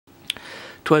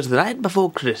'twas the night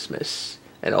before Christmas,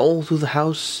 and all through the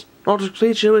house not a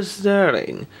creature was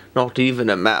stirring, not even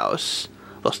a mouse.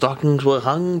 The stockings were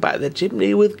hung by the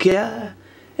chimney with care,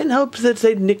 in hopes that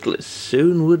St. Nicholas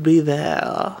soon would be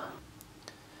there.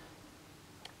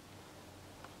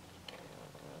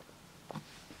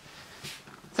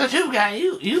 So too, guy,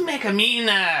 you make a mean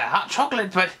hot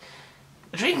chocolate, but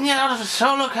drinking it out of a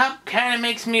solo cup kinda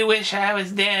makes me wish I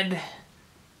was dead.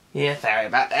 Yeah, sorry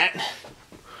about that.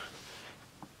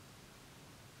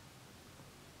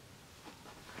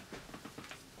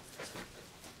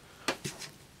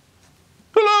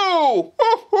 Hello!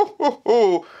 Ho, ho, ho,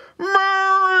 ho.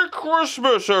 Merry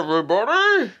Christmas,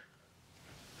 everybody!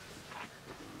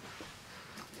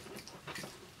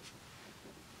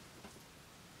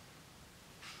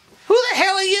 Who the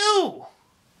hell are you?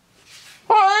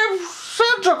 I'm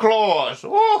Santa Claus!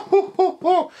 Oh, ho, ho,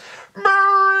 ho.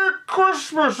 Merry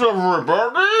Christmas,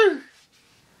 everybody!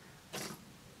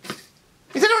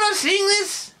 Is anyone else seeing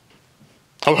this?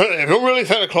 Oh, if you're really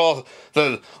Santa Claus,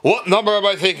 then what number am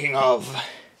I thinking of?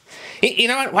 You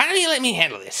know what? Why don't you let me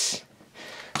handle this?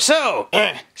 So,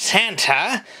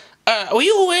 Santa, were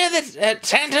you aware that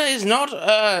Santa is not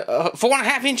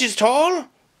 4.5 inches tall?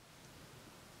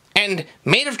 And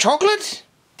made of chocolate?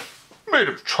 Made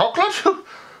of chocolate?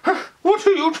 What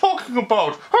are you talking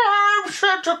about? I'm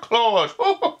Santa Claus!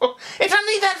 It's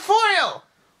underneath that foil!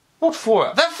 What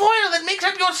foil? The foil that makes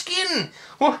up your skin!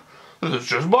 What? This is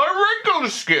just my regular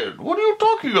skin. What are you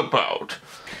talking about?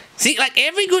 See, like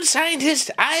every good scientist,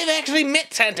 I've actually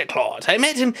met Santa Claus. I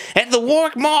met him at the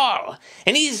Warwick Mall.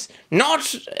 And he's not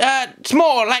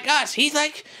small like us. He's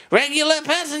like regular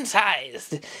person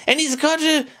sized. And he's got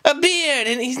a beard,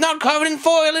 and he's not covered in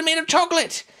foil and made of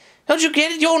chocolate. Don't you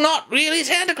get it? You're not really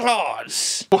Santa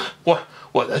Claus. What?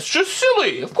 That's just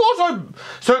silly. Of course I'm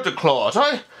Santa Claus.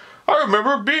 I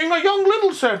remember being a young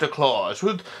little Santa Claus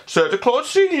with Santa Claus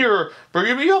Senior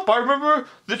bringing me up. I remember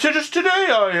just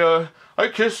today I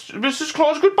kissed Mrs.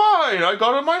 Claus goodbye, and I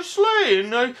got on my sleigh,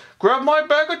 and I grabbed my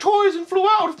bag of toys and flew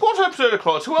out. Of course I'm Santa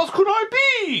Claus. Who else could I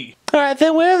be? Alright,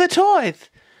 then where are the toys?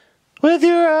 Where's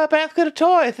your basket of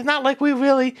toys? It's not like we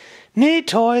really need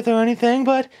toys or anything,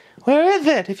 but where is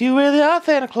it, if you really are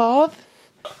Santa Claus?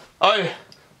 I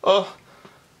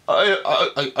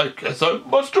guess I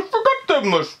must have forgot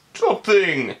them or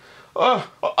something.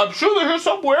 I'm sure they're here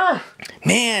somewhere.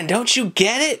 Man, don't you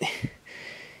get it?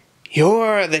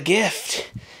 You're the gift.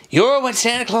 You're what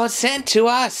Santa Claus sent to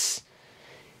us.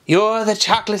 You're the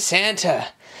chocolate Santa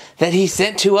that he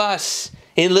sent to us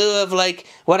in lieu of, like,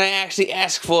 what I actually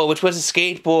asked for, which was a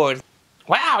skateboard.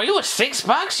 Wow, you were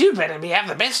 $6? You'd better have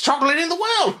the best chocolate in the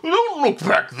world. Don't look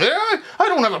back there. I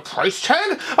don't have a price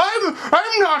tag. I'm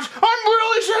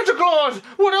really Santa Claus.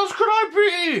 What else could I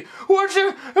be?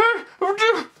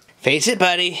 Face it,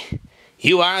 buddy.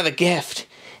 You are the gift.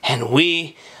 And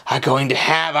we are going to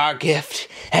have our gift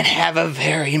and have a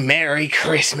very Merry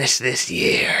Christmas this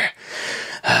year.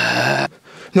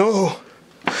 No.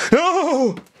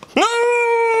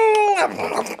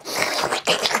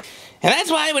 And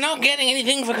that's why we're not getting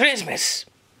anything for Christmas.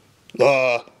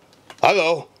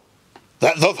 Hello.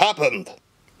 That just happened.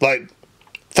 Like,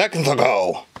 seconds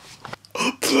ago.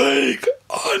 A plague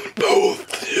on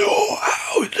both your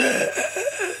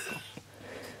houses.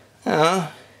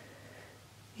 Oh.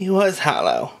 He was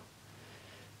hollow.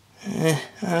 I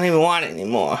don't even want it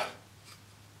anymore.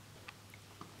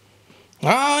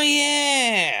 Oh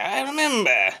yeah, I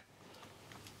remember.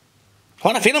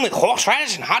 Want to fill him with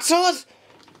horseradish and hot sauce?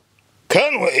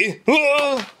 Can we?